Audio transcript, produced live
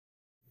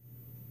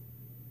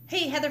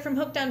Hey, Heather from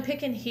Hooked on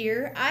Pickin'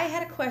 here. I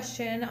had a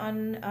question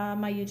on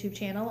my YouTube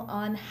channel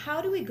on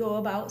how do we go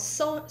about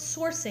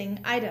sourcing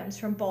items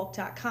from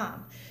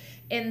bulk.com.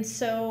 And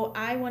so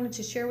I wanted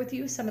to share with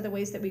you some of the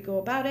ways that we go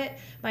about it.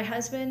 My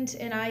husband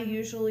and I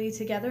usually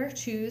together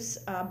choose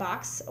a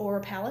box or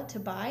a pallet to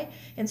buy.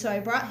 And so I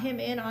brought him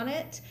in on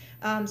it.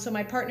 So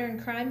my partner in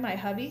crime, my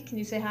hubby, can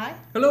you say hi?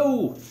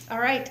 Hello.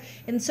 All right.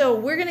 And so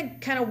we're going to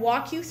kind of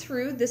walk you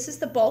through. This is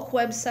the bulk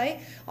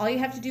website. All you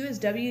have to do is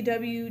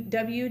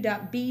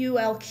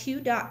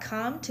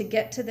www.bulq.com to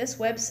get to this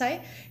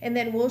website. And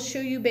then we'll show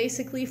you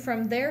basically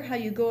from there how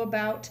you go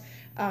about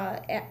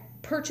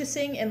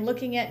purchasing and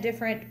looking at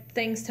different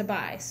things to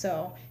buy.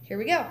 So here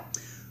we go.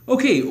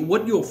 Okay,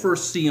 what you'll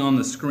first see on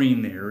the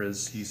screen there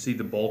is you see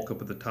the bulk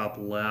up at the top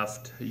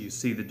left. You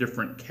see the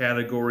different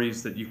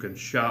categories that you can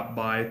shop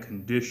by,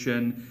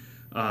 condition,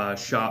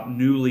 shop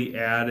newly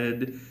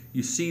added.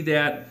 You see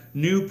that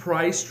new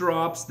price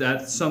drops.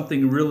 That's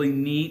something really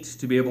neat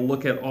to be able to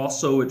look at.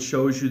 Also, it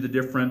shows you the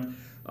different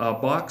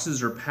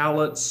boxes or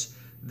pallets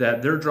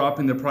that they're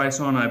dropping the price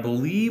on. I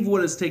believe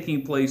what is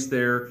taking place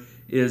there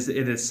is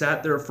it has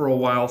sat there for a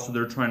while, so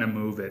they're trying to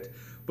move it.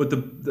 But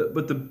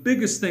the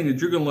biggest thing that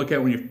you're going to look at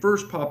when you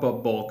first pop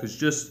up bulk is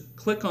just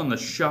click on the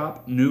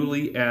Shop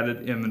Newly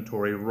Added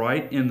Inventory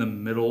right in the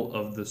middle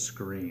of the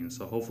screen.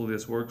 So hopefully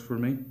this works for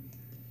me.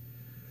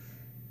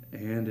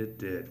 And it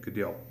did. Good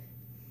deal.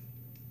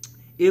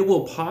 It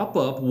will pop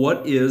up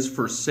what is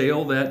for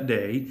sale that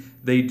day.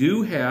 They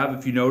do have,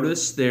 if you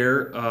notice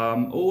there, a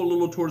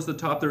little towards the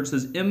top there, it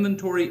says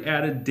Inventory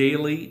Added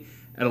Daily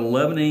at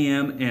 11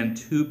 a.m. and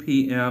 2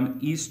 p.m.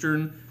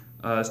 Eastern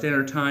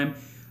Standard Time.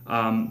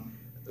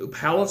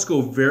 Pallets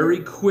go very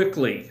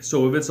quickly.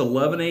 So if it's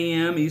 11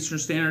 a.m. Eastern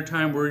Standard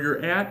Time where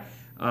you're at,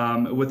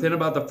 within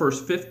about the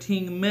first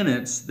 15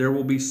 minutes, there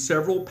will be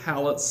several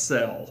pallets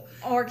sell.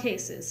 Or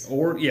cases.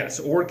 Or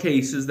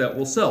cases that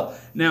will sell.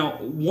 Now,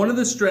 one of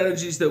the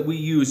strategies that we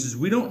use is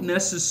we don't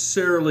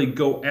necessarily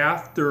go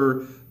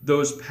after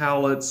those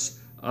pallets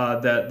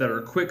that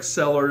are quick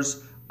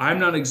sellers. I'm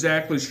not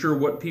exactly sure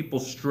what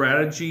people's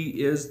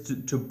strategy is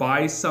to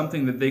buy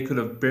something that they could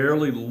have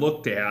barely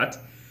looked at.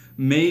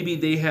 Maybe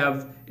they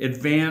have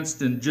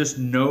advanced and just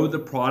know the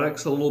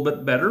products a little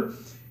bit better,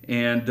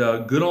 and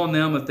good on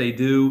them if they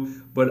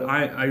do. But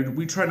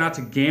we try not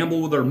to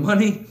gamble with our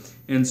money,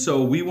 and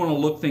so we want to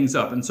look things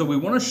up. And so we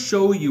want to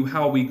show you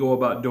how we go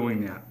about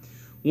doing that.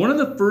 One of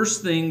the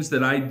first things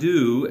that I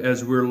do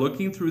as we're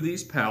looking through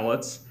these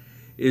pallets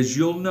is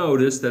you'll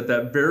notice that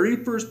very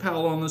first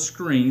pallet on the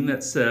screen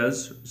that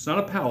says, it's not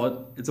a pallet,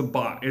 it's a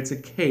box, it's a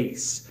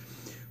case.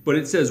 But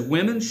it says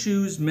women's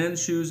shoes,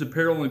 men's shoes,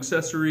 apparel and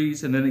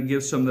accessories, and then it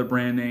gives some of the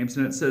brand names.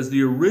 And it says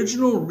the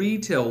original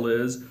retail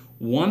is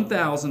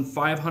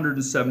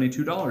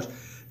 $1,572.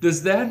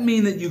 Does that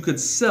mean that you could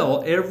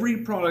sell every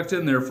product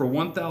in there for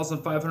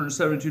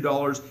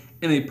 $1,572?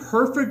 In a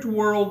perfect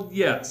world,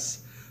 yes.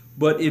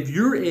 But if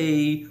you're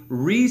a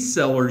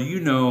reseller, you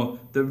know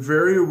that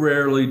very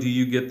rarely do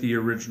you get the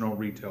original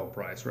retail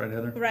price, right,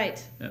 Heather?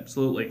 Right.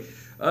 Absolutely.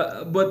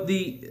 But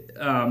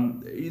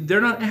they're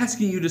not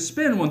asking you to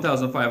spend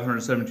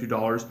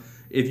 $1,572.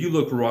 If you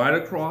look right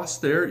across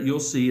there, you'll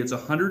see it's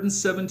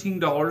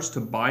 $117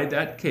 to buy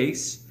that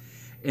case,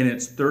 and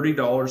it's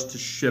 $30 to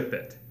ship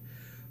it.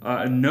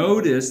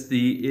 Notice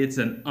it's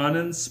an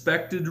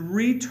uninspected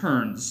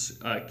returns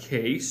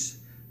case.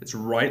 It's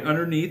right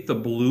underneath the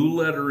blue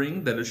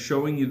lettering that is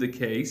showing you the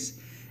case,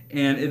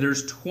 and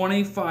there's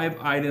 25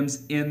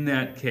 items in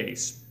that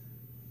case.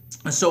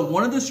 So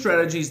one of the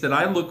strategies that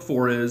I look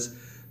for is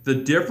the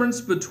difference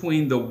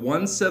between the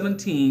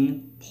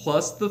 117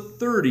 plus the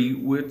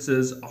 30, which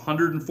is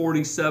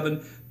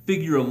 147.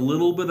 Figure a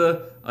little bit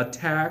of a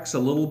tax, a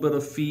little bit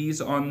of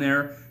fees on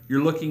there.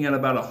 You're looking at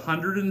about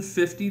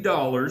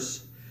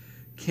 $150.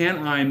 Can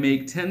I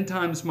make 10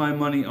 times my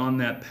money on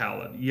that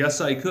pallet? Yes,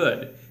 I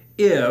could,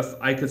 if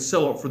I could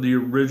sell it for the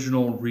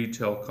original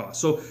retail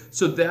cost. So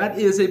that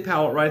is a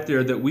pallet right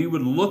there that we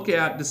would look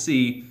at to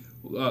see,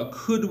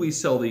 could we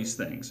sell these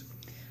things?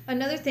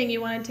 Another thing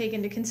you want to take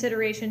into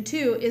consideration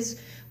too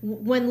is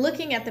when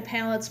looking at the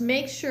pallets,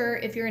 make sure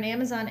if you're an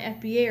Amazon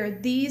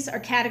FBA, these are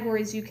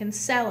categories you can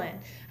sell in.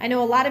 I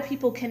know a lot of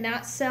people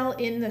cannot sell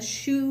in the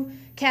shoe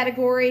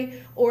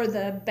category or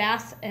the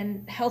bath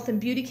and health and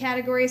beauty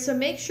category. So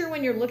make sure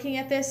when you're looking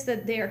at this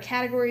that they are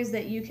categories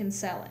that you can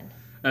sell in.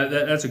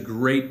 That's a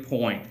great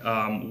point.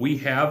 We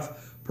have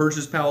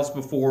purchased pallets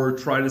before,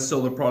 tried to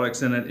sell the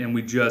products in it, and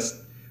we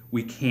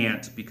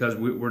can't because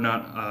we're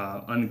not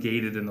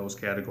ungated in those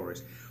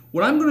categories.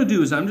 What I'm going to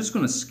do is I'm just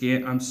going to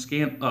scan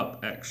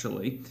up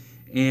actually,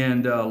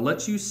 and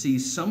let you see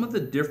some of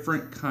the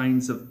different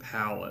kinds of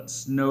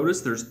pallets.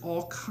 Notice there's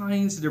all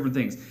kinds of different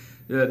things.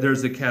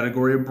 There's a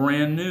category of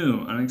brand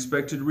new,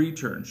 unexpected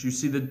returns. You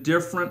see the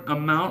different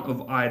amount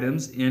of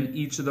items in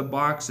each of the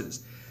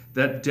boxes.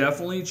 That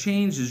definitely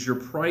changes your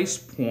price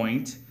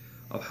point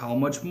of how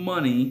much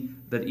money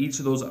that each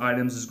of those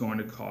items is going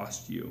to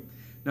cost you.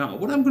 Now,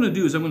 what I'm going to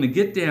do is I'm going to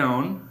get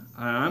down.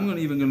 I'm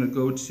even going to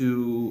go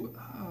to,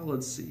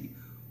 let's see,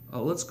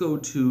 Let's go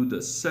to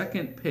the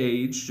second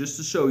page just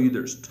to show you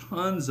there's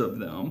tons of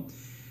them.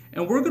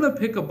 And we're going to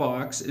pick a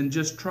box and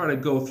just try to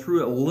go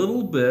through it a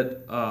little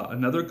bit,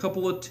 another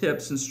couple of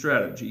tips and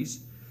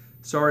strategies.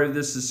 Sorry if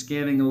this is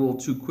scanning a little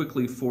too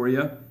quickly for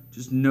you.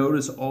 Just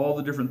notice all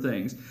the different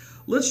things.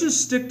 Let's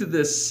just stick to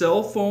this: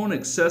 cell phone,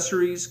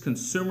 accessories,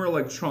 consumer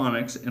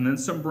electronics, and then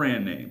some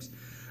brand names.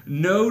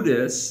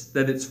 Notice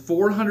that it's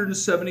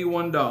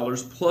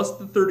 $471 plus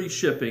the $30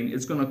 shipping.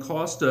 It's going to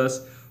cost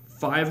us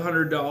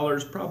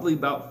 $500, probably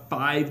about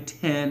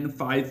 $510,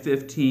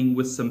 $515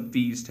 with some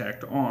fees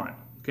tacked on,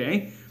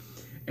 okay?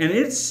 And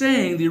it's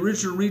saying the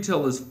original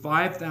retail is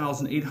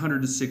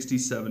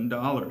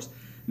 $5,867.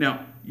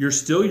 Now,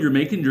 you're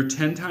making your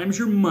 10 times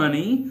your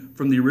money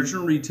from the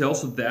original retail,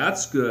 so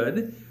that's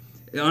good.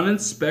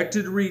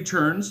 Uninspected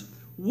returns.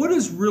 What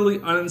does really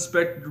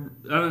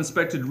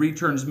uninspected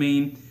returns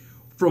mean?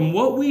 From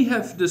what we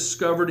have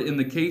discovered in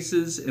the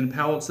cases and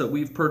pallets that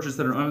we've purchased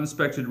that are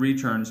uninspected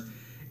returns,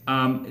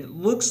 it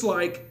looks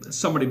like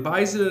somebody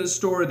buys it at a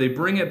store, they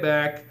bring it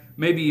back,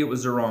 maybe it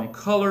was the wrong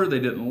color, they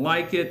didn't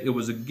like it, it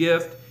was a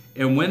gift,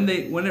 and when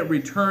it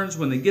returns,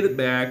 when they get it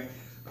back,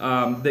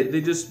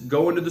 they just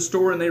go into the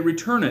store and they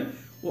return it.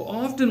 Well,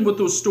 often what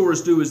those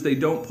stores do is they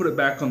don't put it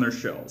back on their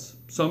shelves.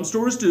 Some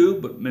stores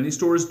do, but many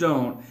stores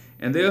don't,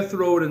 and they'll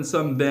throw it in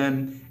some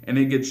bin and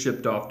it gets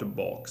shipped off to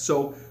bulk.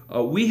 So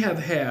we have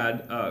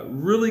had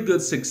really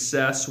good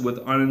success with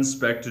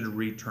uninspected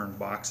return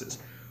boxes.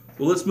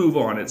 Well, let's move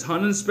on. It's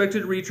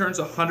uninspected returns,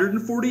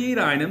 148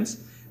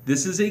 items.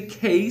 This is a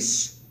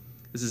case.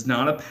 This is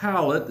not a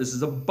pallet. This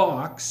is a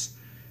box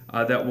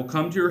that will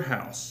come to your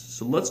house.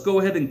 So let's go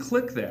ahead and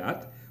click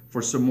that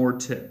for some more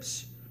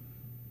tips.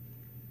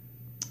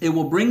 It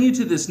will bring you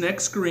to this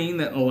next screen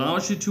that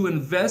allows you to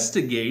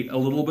investigate a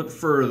little bit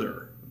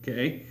further,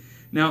 okay?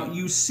 Now,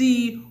 you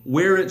see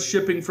where it's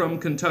shipping from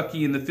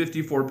Kentucky in the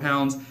 54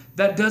 pounds.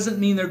 That doesn't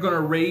mean they're going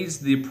to raise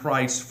the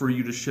price for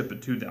you to ship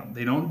it to them.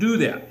 They don't do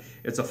that.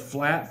 It's a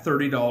flat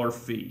 $30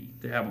 fee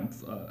to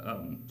have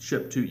them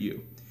shipped to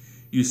you.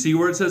 You see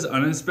where it says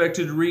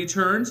uninspected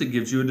returns. It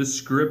gives you a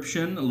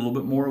description, a little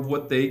bit more of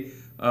what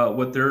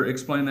they're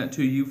explaining that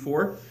to you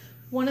for.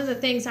 One of the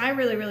things I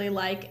really, really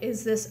like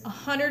is this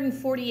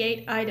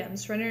 148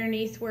 items right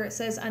underneath where it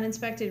says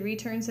uninspected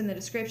returns in the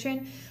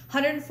description.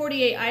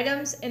 148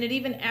 items, and it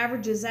even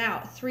averages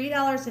out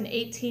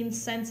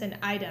 $3.18 an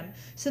item.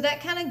 So that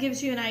kind of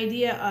gives you an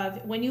idea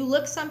of when you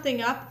look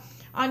something up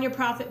on your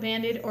Profit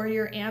Bandit or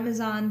your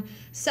Amazon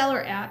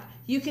seller app,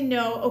 you can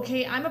know,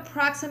 okay, I'm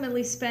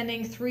approximately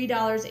spending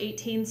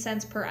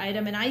 $3.18 per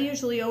item, and I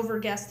usually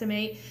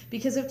overguesstimate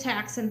because of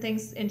tax and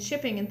things and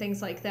shipping and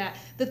things like that.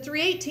 The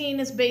 $3.18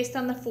 is based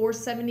on the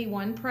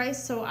 $4.71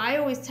 price, so I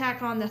always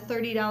tack on the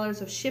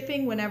 $30 of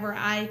shipping whenever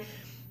I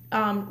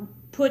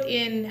put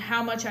in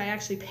how much I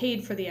actually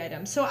paid for the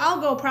item. So I'll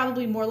go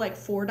probably more like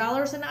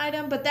 $4 an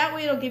item, but that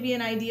way it'll give you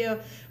an idea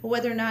of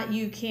whether or not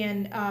you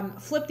can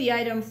flip the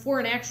item for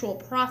an actual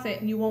profit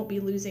and you won't be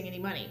losing any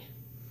money.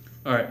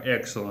 All right,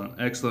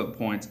 excellent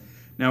points.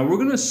 Now we're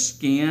going to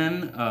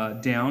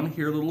scan down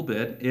here a little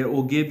bit. It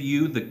will give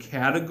you the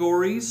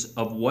categories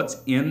of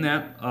what's in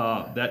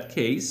that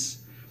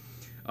case,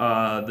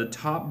 the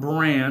top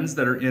brands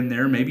that are in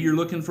there. Maybe you're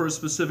looking for a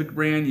specific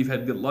brand. You've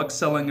had good luck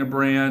selling a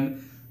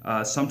brand.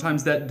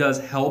 Sometimes that does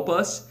help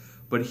us,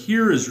 but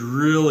here is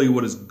really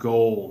what is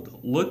gold.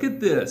 Look at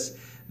this.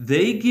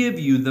 They give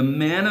you the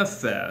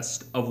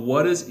manifest of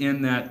what is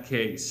in that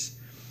case.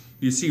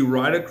 You see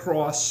right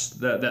across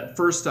that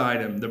first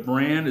item, the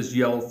brand is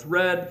Yellow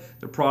Thread,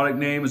 the product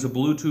name is a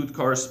Bluetooth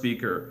car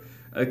speaker,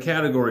 a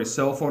category,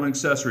 cell phone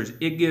accessories.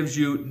 It gives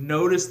you,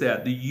 notice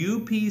that, the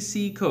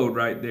UPC code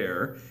right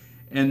there,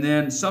 and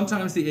then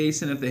sometimes the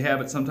ASIN if they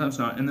have it, sometimes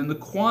not, and then the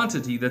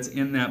quantity that's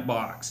in that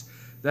box.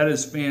 That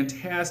is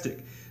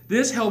fantastic.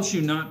 This helps you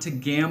not to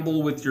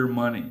gamble with your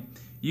money.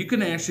 You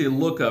can actually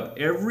look up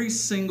every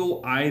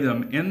single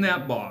item in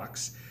that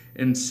box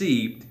and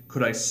see,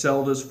 could I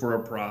sell this for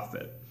a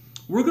profit?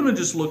 We're going to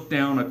just look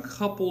down a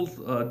couple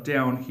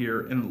down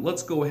here, and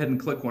let's go ahead and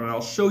click one, and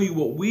I'll show you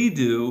what we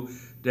do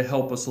to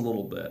help us a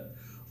little bit.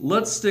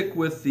 Let's stick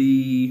with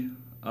the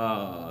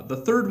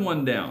third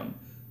one down.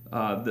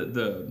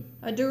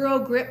 A Duro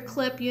Grip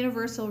Clip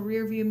Universal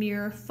Rear View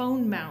Mirror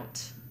Phone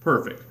Mount.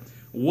 Perfect.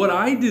 What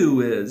I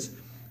do is,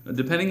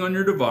 depending on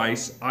your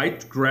device, I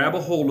grab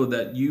a hold of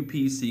that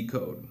UPC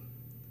code.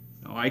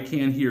 Now I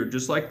can here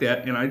just like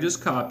that, and I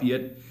just copy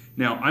it.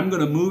 Now I'm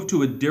going to move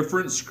to a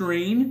different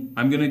screen.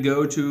 I'm going to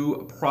go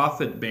to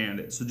Profit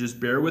Bandit. So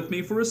just bear with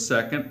me for a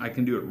second. I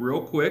can do it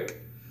real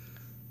quick.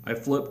 I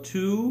flip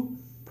to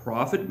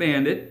Profit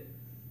Bandit,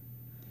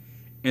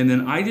 and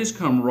then I just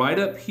come right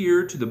up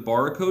here to the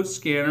barcode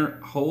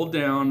scanner, hold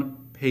down,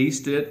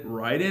 paste it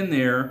right in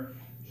there,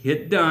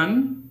 hit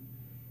done,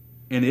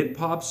 and it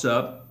pops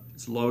up.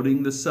 It's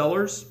loading the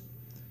sellers.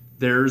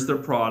 There's the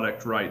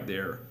product right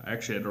there.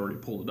 Actually, I'd already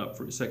pulled it up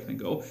for a second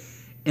ago.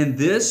 And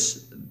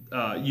this,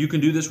 you can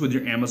do this with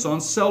your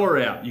Amazon seller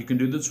app. You can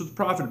do this with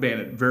Profit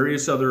Bandit,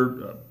 various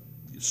other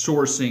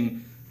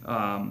sourcing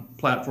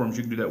platforms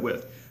you can do that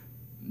with.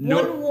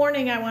 One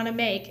warning I want to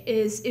make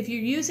is if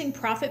you're using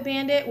Profit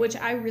Bandit, which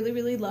I really,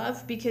 really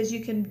love because you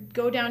can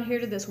go down here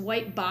to this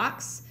white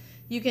box,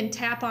 you can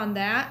tap on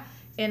that,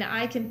 and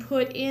I can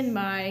put in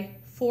my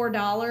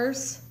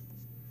 $4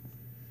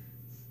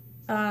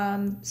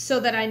 so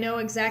that I know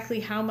exactly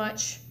how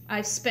much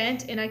I've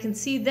spent, and I can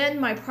see then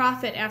my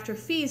profit after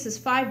fees is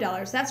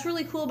 $5. That's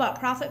really cool about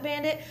Profit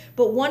Bandit,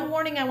 but one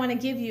warning I want to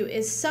give you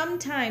is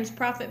sometimes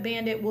Profit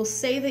Bandit will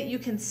say that you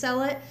can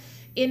sell it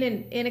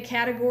in a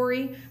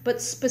category,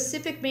 but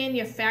specific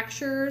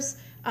manufacturers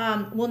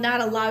will not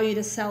allow you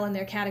to sell in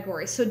their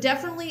category. So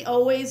definitely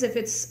always, if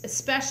it's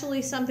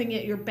especially something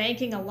that you're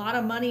banking a lot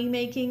of money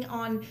making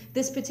on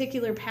this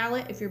particular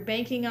pallet, if you're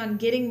banking on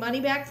getting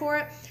money back for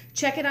it,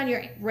 check it on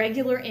your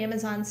regular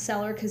Amazon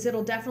seller because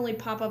it'll definitely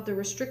pop up the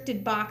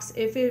restricted box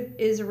if it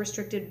is a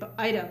restricted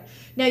item.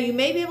 Now you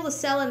may be able to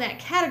sell in that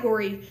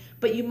category,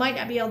 but you might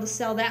not be able to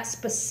sell that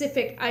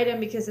specific item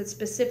because it's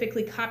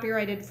specifically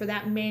copyrighted for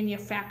that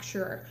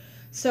manufacturer.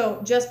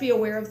 So just be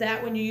aware of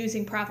that when you're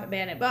using Profit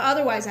Bandit. But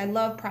otherwise, I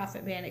love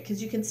Profit Bandit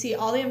because you can see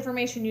all the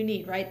information you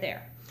need right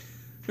there.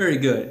 Very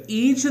good.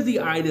 Each of the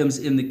items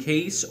in the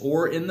case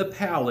or in the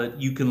pallet,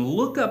 you can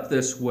look up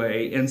this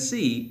way and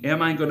see,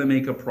 am I going to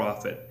make a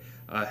profit?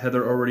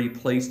 Heather already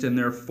placed in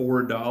there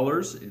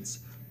 $4. It's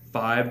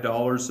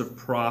 $5 of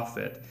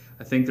profit.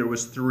 I think there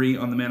was 3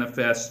 on the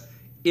manifest.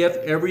 If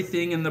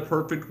everything in the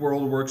perfect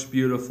world works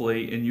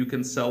beautifully and you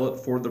can sell it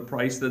for the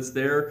price that's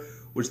there,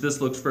 which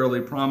this looks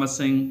fairly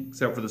promising,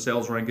 except for the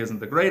sales rank isn't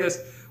the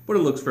greatest, but it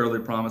looks fairly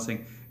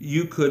promising,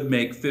 you could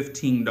make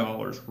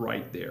 $15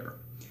 right there.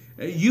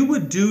 You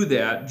would do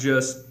that,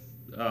 just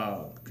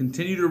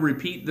continue to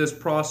repeat this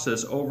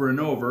process over and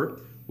over.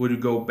 Would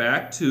go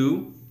back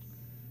to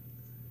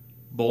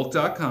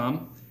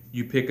bulk.com,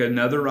 you pick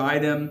another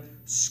item,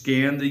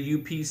 scan the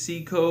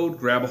UPC code,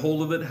 grab a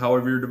hold of it,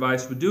 however your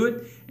device would do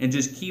it, and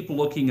just keep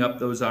looking up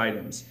those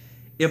items.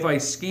 If I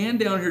scan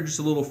down here just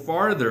a little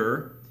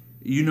farther,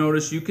 you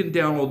notice you can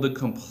download the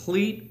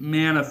complete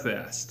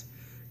manifest.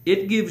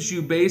 It gives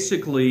you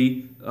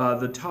basically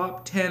the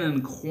top 10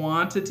 in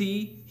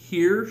quantity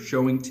here,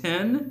 showing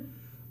 10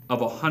 of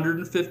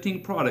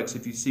 115 products.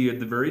 If you see at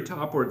the very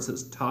top where it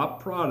says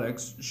top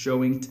products,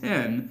 showing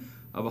 10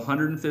 of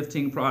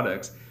 115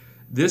 products.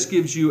 This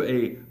gives you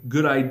a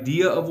good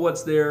idea of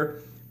what's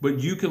there, but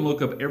you can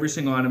look up every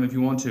single item if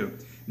you want to.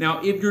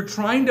 Now, if you're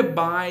trying to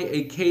buy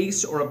a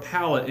case or a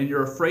pallet and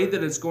you're afraid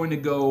that it's going to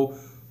go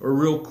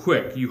real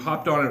quick, you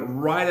hopped on it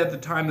right at the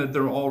time that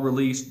they're all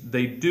released.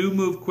 They do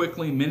move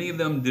quickly, many of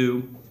them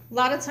do. A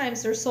lot of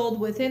times they're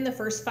sold within the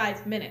first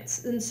 5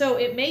 minutes. And so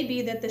it may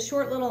be that the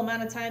short little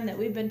amount of time that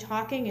we've been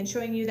talking and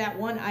showing you that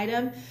one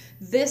item,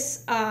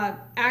 this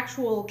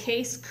actual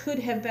case could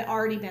have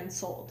already been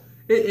sold.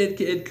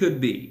 It could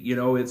be. You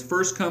know, it's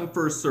first come,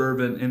 first serve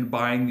in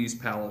buying these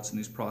pallets and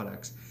these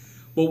products.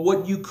 But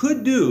what you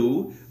could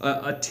do,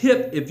 a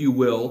tip if you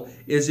will,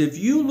 is if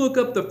you look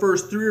up the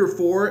first 3 or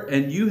 4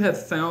 and you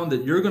have found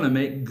that you're going to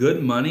make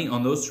good money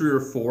on those 3 or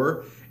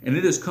 4, and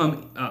it has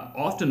come,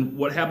 often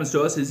what happens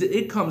to us is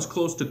it comes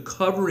close to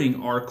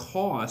covering our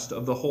cost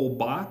of the whole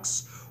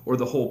box or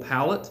the whole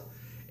pallet.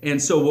 And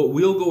so what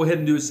we'll go ahead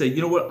and do is say,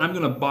 you know what, I'm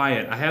going to buy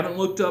it. I haven't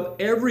looked up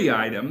every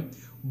item,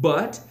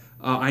 but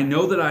I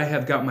know that I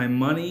have got my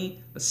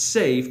money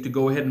safe to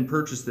go ahead and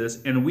purchase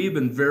this, and we've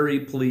been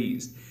very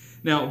pleased.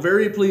 Now,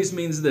 very pleased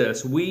means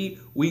this. We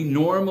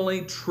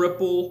normally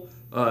triple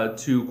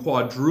to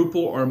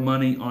quadruple our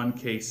money on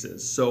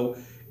cases. So,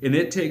 and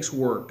it takes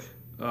work.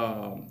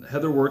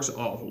 Heather works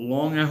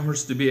long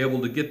hours to be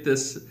able to get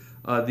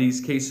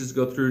these cases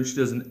go through. She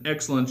does an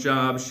excellent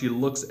job. She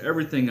looks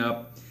everything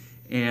up,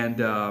 and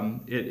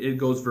it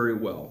goes very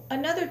well.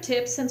 Another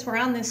tip, since we're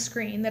on this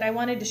screen, that I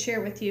wanted to share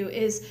with you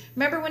is,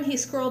 remember when he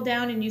scrolled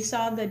down and you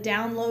saw the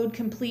download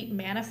complete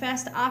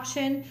manifest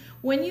option?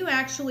 When you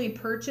actually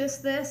purchase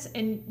this,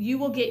 and you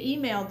will get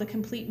emailed the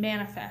complete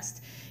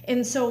manifest.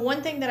 And so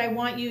one thing that I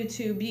want you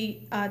to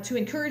be to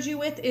encourage you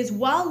with is,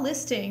 while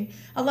listing,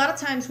 a lot of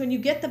times when you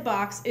get the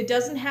box,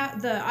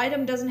 the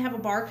item doesn't have a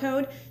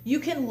barcode. You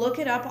can look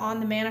it up on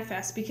the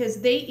manifest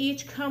because they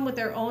each come with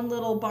their own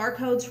little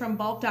barcodes from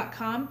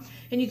bulk.com,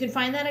 and you can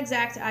find that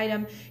exact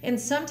item. And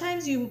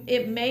sometimes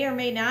it may or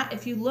may not.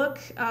 If you look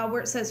where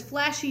it says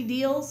flashy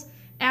deals,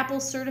 Apple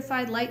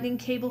certified lightning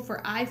cable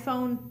for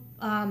iPhone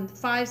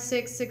 5,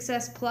 6,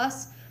 6S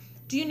Plus.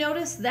 Do you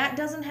notice that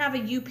doesn't have a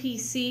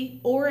UPC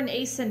or an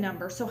ASIN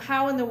number? So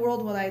how in the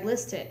world will I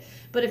list it?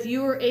 But if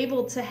you were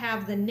able to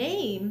have the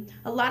name,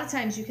 a lot of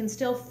times you can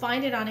still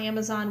find it on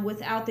Amazon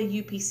without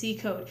the UPC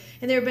code.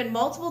 And there have been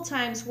multiple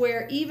times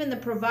where even the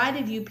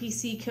provided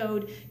UPC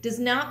code does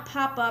not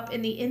pop up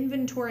in the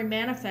inventory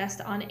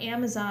manifest on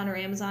Amazon or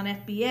Amazon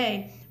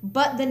FBA,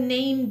 but the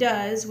name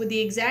does, with the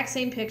exact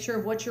same picture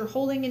of what you're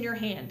holding in your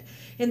hand.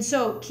 And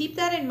so keep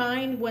that in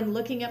mind when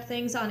looking up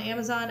things on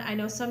Amazon. I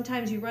know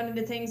sometimes you run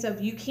into things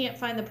of you can't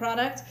find the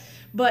product,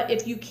 but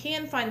if you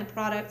can find the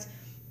product,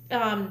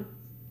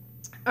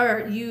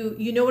 or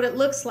you know what it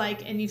looks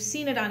like and you've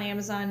seen it on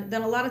Amazon,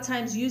 then a lot of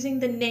times using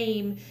the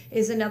name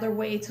is another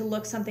way to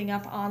look something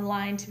up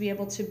online to be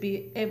able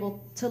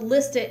to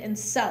list it and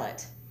sell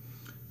it.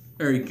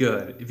 Very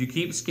good. If you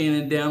keep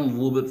scanning down a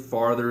little bit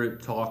farther,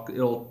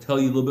 it'll tell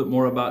you a little bit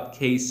more about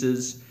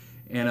cases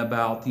and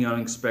about the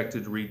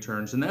unexpected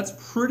returns. And that's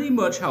pretty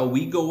much how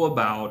we go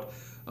about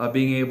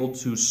being able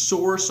to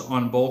source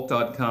on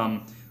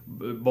bulk.com.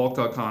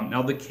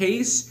 Now the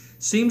case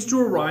seems to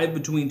arrive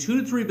between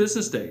 2 to 3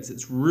 business days.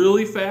 It's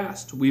really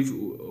fast.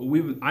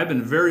 I've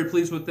been very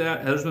pleased with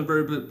that. Heather's been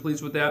very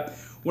pleased with that.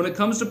 When it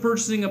comes to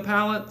purchasing a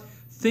pallet,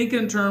 think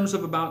in terms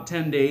of about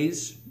 10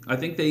 days. I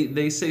think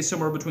they say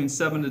somewhere between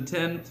 7 to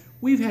 10.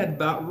 We've had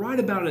right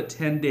about at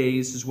 10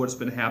 days is what's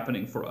been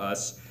happening for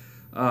us.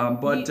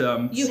 But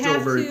still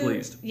very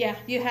pleased. Yeah,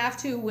 you have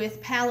to,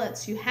 with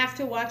pallets, you have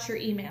to watch your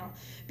email.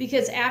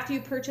 Because after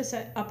you purchase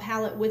a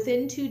pallet,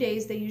 within 2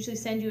 days, they usually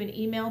send you an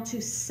email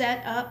to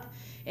set up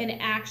an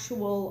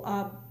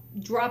actual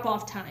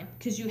drop-off time,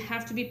 because you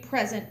have to be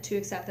present to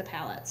accept the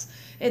pallets.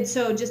 And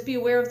so just be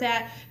aware of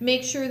that.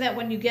 Make sure that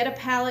when you get a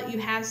pallet, you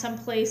have some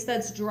place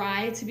that's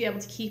dry to be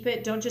able to keep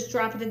it. Don't just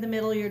drop it in the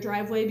middle of your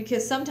driveway,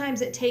 because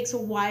sometimes it takes a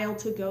while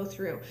to go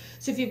through.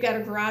 So if you've got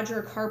a garage or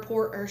a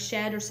carport or a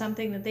shed or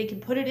something that they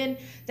can put it in,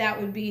 that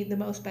would be the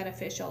most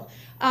beneficial.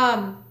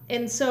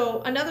 And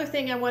so another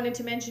thing I wanted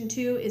to mention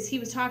too is he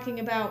was talking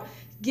about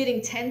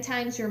getting 10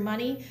 times your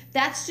money.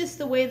 That's just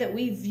the way that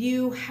we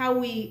view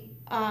how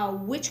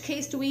which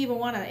case do we even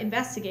want to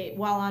investigate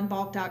while on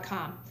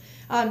bulk.com.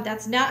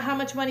 That's not how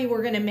much money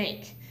we're going to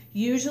make.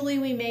 Usually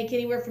we make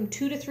anywhere from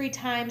 2 to 3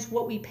 times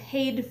what we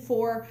paid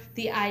for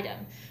the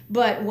item.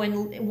 But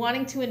when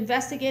wanting to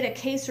investigate a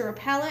case or a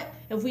pallet,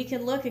 if we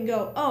can look and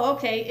go, oh,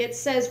 okay, it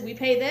says we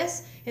pay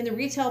this and the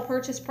retail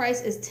purchase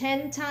price is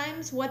 10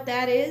 times what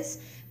that is,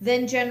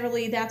 then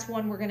generally that's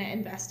one we're going to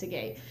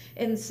investigate.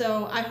 And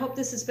so I hope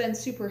this has been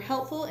super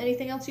helpful.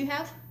 Anything else you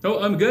have?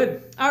 Oh, I'm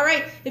good. All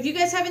right. If you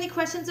guys have any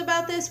questions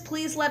about this,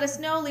 please let us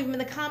know. Leave them in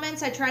the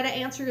comments. I try to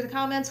answer the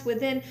comments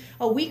within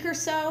a week or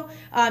so,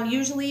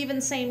 usually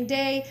even same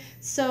day.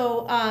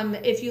 So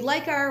if you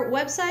like our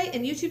website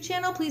and YouTube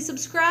channel, please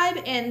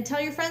subscribe and tell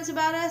your friends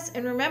about us.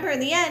 And remember, in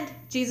the end,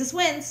 Jesus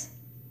wins.